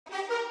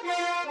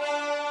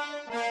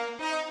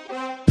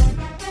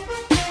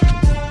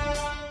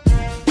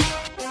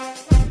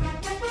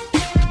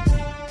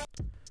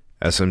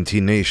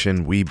SMT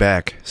Nation, we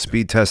back.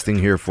 Speed testing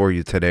here for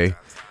you today.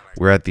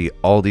 We're at the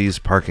Aldi's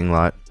parking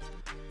lot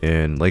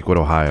in Lakewood,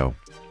 Ohio,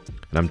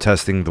 and I'm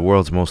testing the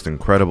world's most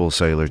incredible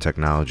cellular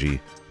technology,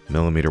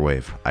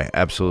 mmWave. I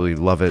absolutely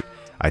love it.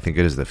 I think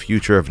it is the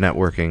future of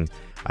networking.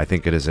 I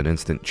think it is an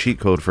instant cheat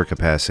code for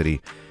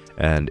capacity,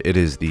 and it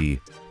is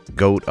the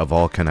GOAT of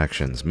all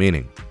connections,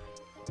 meaning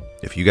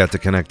if you got to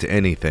connect to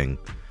anything,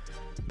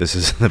 this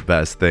is the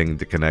best thing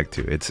to connect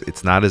to.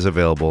 It's not as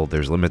available.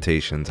 There's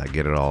limitations. I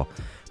get it all.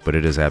 But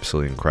it is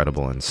absolutely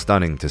incredible and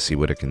stunning to see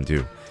what it can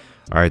do.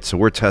 All right, so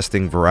we're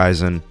testing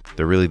Verizon.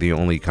 They're really the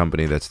only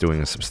company that's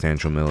doing a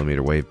substantial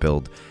mmWave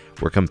build.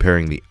 We're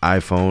comparing the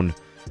iPhone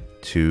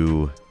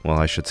to, well,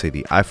 I should say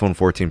the iPhone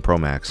 14 Pro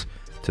Max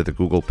to the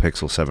Google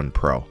Pixel 7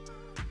 Pro. All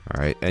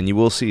right, and you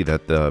will see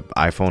that the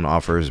iPhone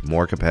offers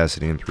more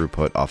capacity and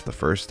throughput off the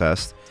first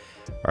test.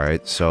 All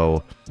right,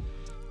 so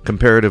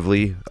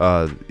comparatively,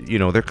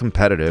 they're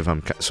competitive.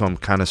 I'm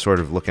kind of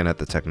sort of looking at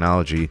the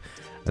technology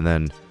and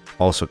then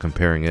also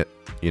comparing it,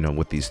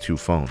 with these two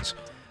phones.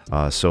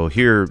 So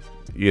here,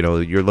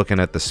 you're looking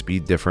at the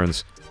speed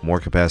difference, more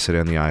capacity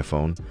on the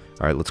iPhone.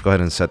 All right, let's go ahead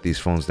and set these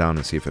phones down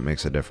and see if it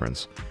makes a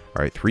difference.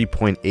 All right,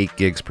 3.8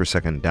 gigs per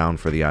second down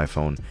for the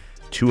iPhone,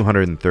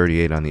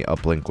 238 on the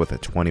uplink with a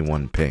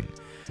 21 ping.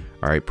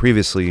 All right,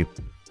 previously,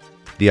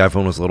 the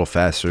iPhone was a little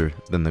faster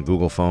than the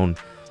Google phone.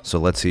 So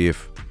let's see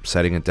if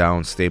setting it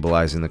down,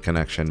 stabilizing the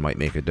connection might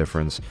make a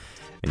difference.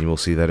 And you will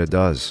see that it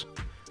does.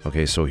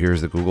 Okay, so here's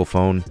the Google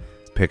phone.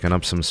 Picking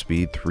up some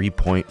speed,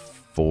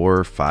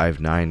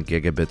 3.459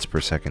 gigabits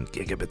per second.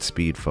 Gigabit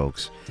speed,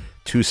 folks.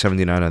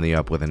 279 on the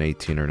up with an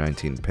 18 or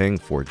 19 ping,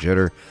 4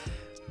 jitter.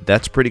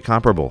 That's pretty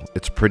comparable.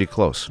 It's pretty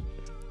close.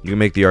 You can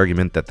make the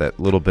argument that that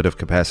little bit of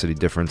capacity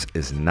difference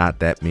is not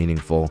that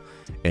meaningful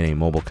in a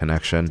mobile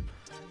connection,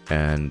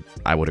 and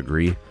I would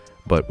agree,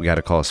 but we got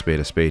to call a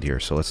spade here.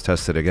 So let's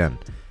test it again.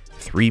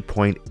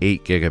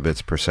 3.8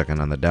 gigabits per second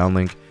on the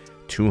downlink,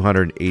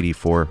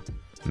 284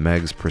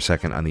 megs per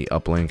second on the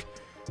uplink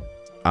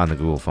on the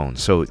Google phone.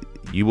 So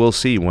you will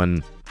see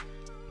when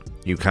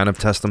you kind of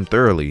test them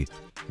thoroughly,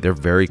 they're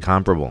very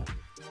comparable,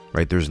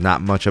 right? There's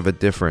not much of a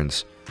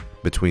difference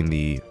between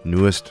the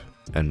newest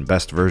and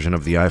best version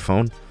of the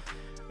iPhone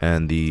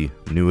and the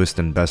newest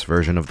and best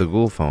version of the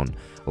Google phone.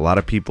 A lot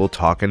of people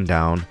talking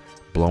down,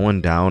 blowing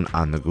down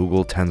on the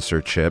Google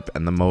Tensor chip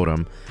and the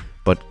modem,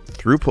 but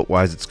throughput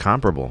wise it's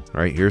comparable,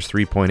 right? Here's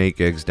 3.8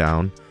 gigs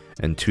down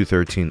and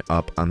 213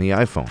 up on the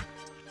iPhone.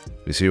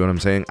 You see what I'm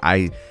saying?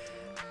 I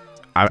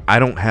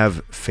don't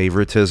have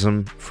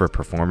favoritism for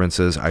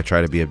performances. I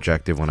try to be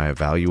objective when I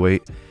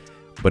evaluate,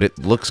 but it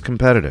looks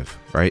competitive,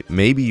 right?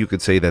 Maybe you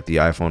could say that the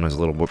iPhone is a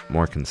little bit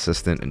more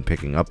consistent in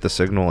picking up the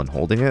signal and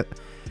holding it,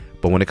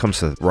 but when it comes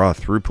to raw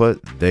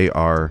throughput, they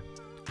are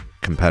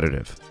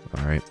competitive,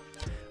 all right?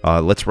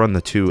 Let's run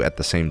the two at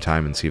the same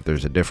time and see if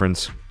there's a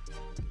difference.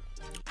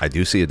 I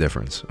do see a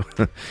difference.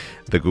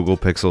 The Google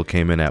Pixel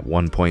came in at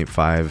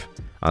 1.5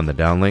 on the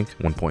downlink,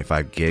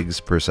 1.5 gigs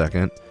per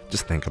second.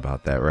 Just think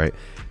about that, right?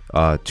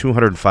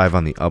 205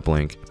 on the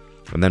uplink,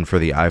 and then for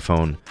the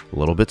iPhone, a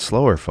little bit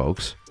slower,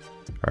 folks.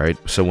 All right,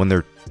 so when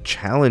they're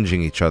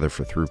challenging each other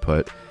for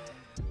throughput,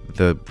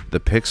 the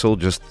Pixel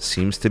just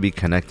seems to be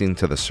connecting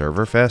to the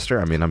server faster.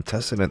 I mean, I'm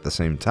testing it at the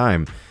same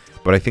time,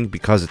 but I think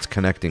because it's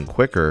connecting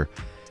quicker,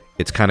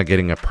 it's kind of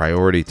getting a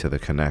priority to the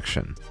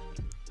connection.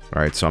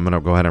 All right, so I'm going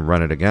to go ahead and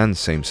run it again.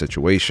 Same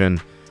situation.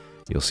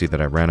 You'll see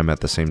that I ran them at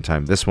the same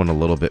time. This one a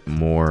little bit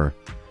more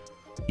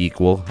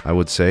equal, I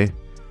would say.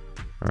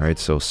 All right,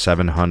 so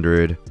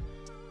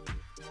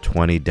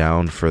 720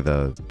 down for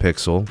the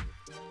Pixel,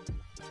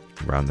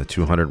 around the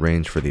 200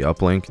 range for the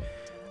uplink.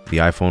 The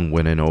iPhone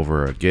went in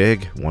over a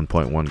gig,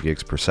 1.1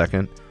 gigs per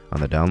second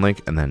on the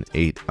downlink, and then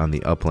 8 on the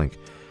uplink.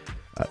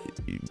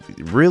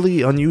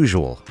 Really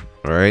unusual,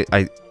 all right?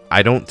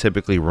 I don't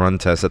typically run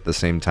tests at the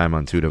same time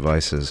on two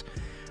devices,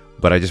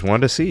 but I just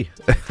wanted to see.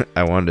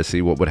 I wanted to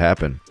see what would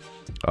happen.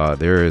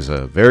 There is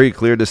a very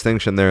clear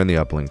distinction there in the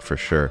uplink for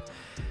sure.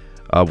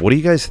 What do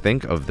you guys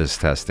think of this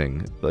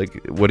testing?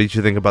 Like, what did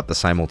you think about the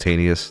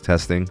simultaneous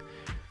testing?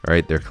 All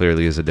right, there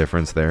clearly is a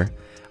difference there.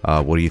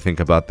 What do you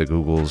think about the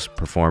Google's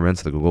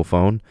performance, the Google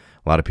phone?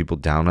 A lot of people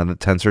down on the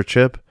Tensor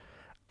chip.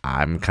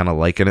 I'm kind of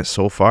liking it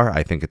so far.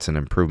 I think it's an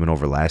improvement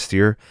over last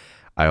year.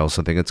 I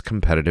also think it's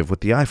competitive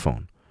with the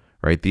iPhone,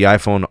 right? The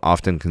iPhone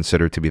often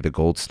considered to be the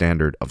gold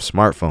standard of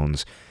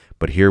smartphones,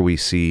 but here we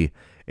see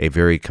a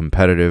very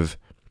competitive,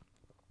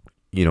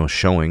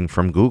 showing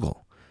from Google.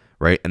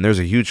 Right, and there's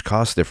a huge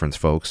cost difference,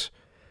 folks.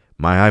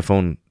 My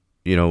iPhone,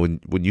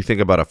 when you think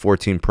about a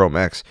 14 Pro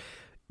Max,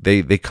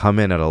 they come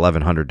in at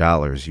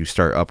 $1,100. You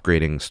start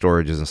upgrading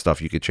storages and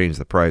stuff, you could change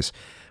the price,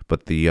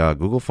 but the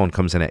Google phone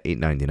comes in at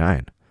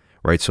 $899.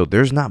 Right, so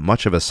there's not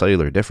much of a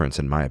cellular difference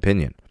in my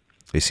opinion.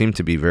 They seem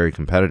to be very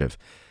competitive.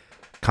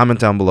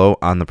 Comment down below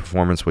on the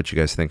performance, what you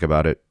guys think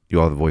about it.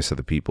 You are the voice of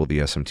the people,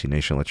 the SMT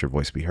Nation. Let your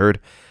voice be heard.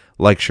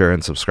 Like, share,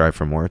 and subscribe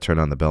for more. Turn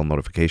on the bell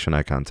notification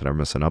icon to never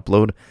miss an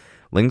upload.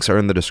 Links are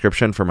in the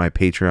description for my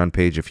Patreon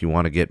page if you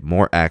want to get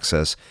more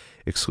access,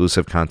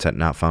 exclusive content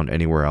not found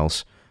anywhere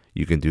else.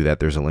 you can do that.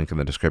 There's a link in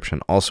the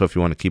description. Also, if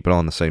you want to keep it all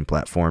on the same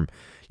platform,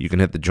 you can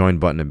hit the join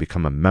button and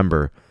become a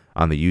member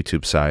on the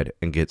YouTube side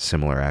and get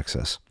similar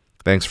access.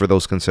 Thanks for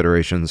those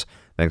considerations.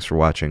 Thanks for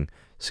watching.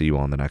 See you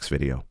all in the next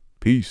video.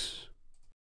 Peace.